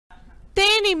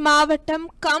தேனி மாவட்டம்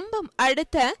கம்பம்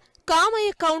அடுத்த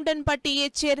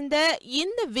காமையக்கவுண்டன்பட்டியைச் சேர்ந்த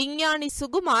இந்த விஞ்ஞானி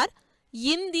சுகுமார்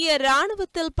இந்திய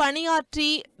ராணுவத்தில் பணியாற்றி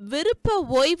விருப்ப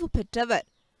ஓய்வு பெற்றவர்.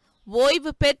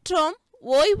 ஓய்வு பெற்றோம்,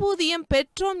 ஓய்வூதியம்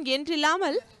பெற்றோம்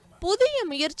என்றில்லாமல் புதிய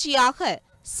முயற்சியாக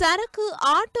சரக்கு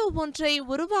ஆட்டோ ஒன்றை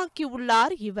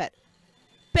உருவாக்கியுள்ளார் இவர்.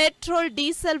 பெட்ரோல்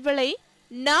டீசல் விலை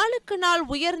நாளுக்கு நாள்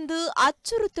உயர்ந்து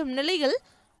அச்சுறுத்தும் நிலையில்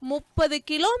 30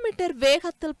 கிலோமீட்டர்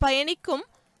வேகத்தில் பயணிக்கும்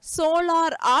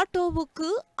சோலார் ஆட்டோவுக்கு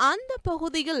அந்த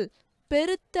பகுதியில்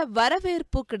பெருத்த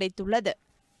வரவேற்பு கிடைத்துள்ளது.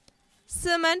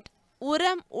 சிமெண்ட்,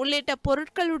 உரம் உள்ளிட்ட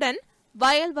பொருட்களுடன்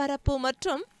வயல் வரப்பு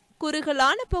மற்றும்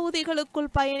குறுகலான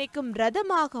பகுதிகளுக்குள் பயணிக்கும்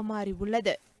ரதமாக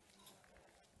மாறியுள்ளது.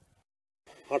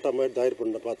 ஆட்டோமேட் தயார்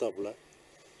பண்ண பார்த்தாப்புல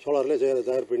சோலார்லேயே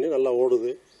தயார் பண்ணி நல்லா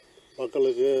ஓடுது.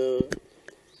 மக்களுக்கு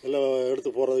எல்லாம் எடுத்து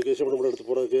போகிறதுக்கு, சிமெண்ட் எடுத்து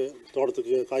போகிறதுக்கு,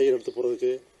 தோட்டத்துக்கு காய்கறி எடுத்து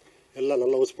போகிறதுக்கு எல்லாம்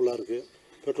நல்ல யூஸ்ஃபுல்லாக இருக்குது.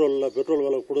 பெட்ரோல்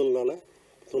விலை கூடுதல்னால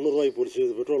 90 ரூபாய்க்கு போயிடுச்சு.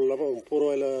 பெட்ரோல் இல்லாமல் 30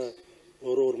 ரூபாயில்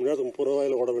ஒரு மணி நேரத்துக்கு 30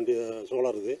 ரூபாயில் ஓட வேண்டிய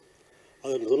சோலார் இது.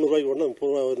 அது 90 ரூபாய்க்கு ஓடினா 30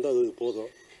 ரூபாய் வந்து அது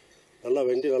போதும். நல்லா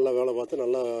வெண்டி நல்லா வேலை பார்த்து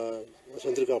நல்லா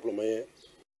செஞ்சுருக்காப்புல மையம்.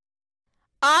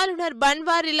 ஆளுநர்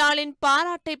பன்வாரிலாலின்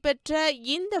பாராட்டை பெற்ற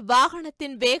இந்த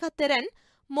வாகனத்தின் வேகத்திறன்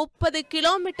 30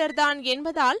 கிலோமீட்டர் தான்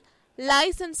என்பதால்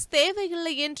லைசன்ஸ்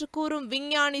தேவையில்லை என்று கூறும்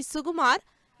விஞ்ஞானி சுகுமார்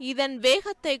இதன்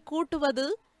வேகத்தை கூட்டுவது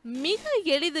மிக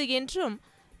எளிது என்றும்,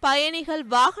 பயணிகள்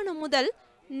வாகனம் முதல்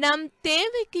நம்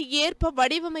தேவைக்கு ஏற்ப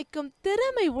வடிவமைக்கும்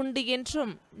திறமை உண்டு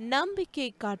என்றும் நம்பிக்கை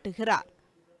காட்டுகிறார்.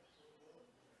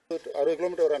 60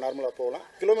 கிலோமீட்டர் வரை நார்மலாக போகலாம்.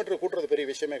 கிலோமீட்டர் கூட்டுறது பெரிய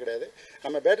விஷயமே கிடையாது.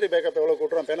 நம்ம பேட்டரி பேக்கப் எவ்வளோ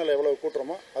கூட்டுறோம், பேனல் எவ்வளோ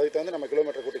கூட்டுறோமோ அதுக்கு தகுந்து நம்ம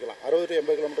கிலோமீட்டர் கூட்டிக்கலாம். 60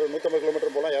 80 கிலோமீட்டர் 150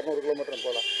 கிலோமீட்டர் போகலாம், 200 கிலோமீட்டர்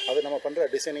போகலாம். அது நம்ம பண்ணுற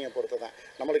டிசைனிங்கை பொறுத்து தான்.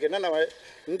 நம்மளுக்கு என்னென்ன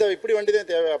இந்த இப்படி வண்டி தான்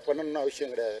தேவை பண்ணணும்னு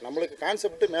அவசியம் கிடையாது. நம்மளுக்கு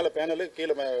கான்செப்ட் மேலே பேனலு,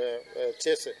 கீழே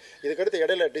சேஸு, இதுக்கடுத்து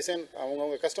இடையில டிசைன்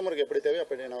அவங்கவுங்க கஸ்டமருக்கு எப்படி தேவையோ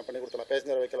அப்படி நம்ம பண்ணி கொடுத்துலாம்.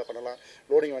 பேசஞ்சர் வெஹிக்கிளாக பண்ணலாம்,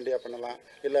 லோடிங் வண்டியாக பண்ணலாம்,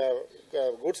 இல்லை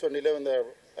கூட்ஸ் வண்டியில் இந்த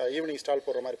ஈவினிங் ஸ்டால்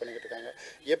போடுற மாதிரி பண்ணிக்கிட்டு இருக்காங்க.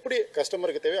 எப்படி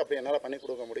கஸ்டமருக்கு தேவை அப்படி என்னால் பண்ணி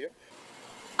கொடுக்க முடியும்.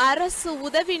 அரசு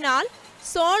உதவினால்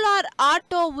சோலார்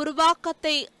ஆட்டோ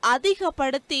உருவாக்கத்தை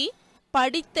அதிகப்படுத்தி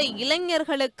படித்த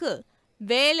இளைஞர்களுக்கு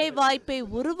வேலை வாய்ப்பை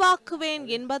உருவாக்குவேன்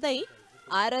என்பதை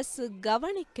அரசு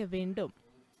கவனிக்க வேண்டும்.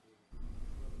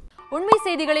 உண்மை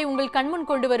செய்திகளை உங்கள் கண்முன்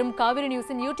கொண்டு வரும் காவிரி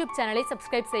நியூஸின் யூடியூப் சேனலை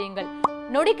சப்ஸ்கிரைப் செய்யுங்கள்.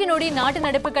 நொடிக்கு நொடி நாட்டு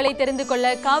நடப்புகளை தெரிந்து கொள்ள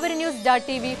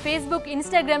kaaverinews.tv, Facebook,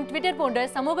 Instagram, Twitter போன்ற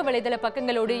சமூக வலைதள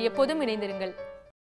பக்கங்களோடு எப்போதும் இணைந்திருங்கள்.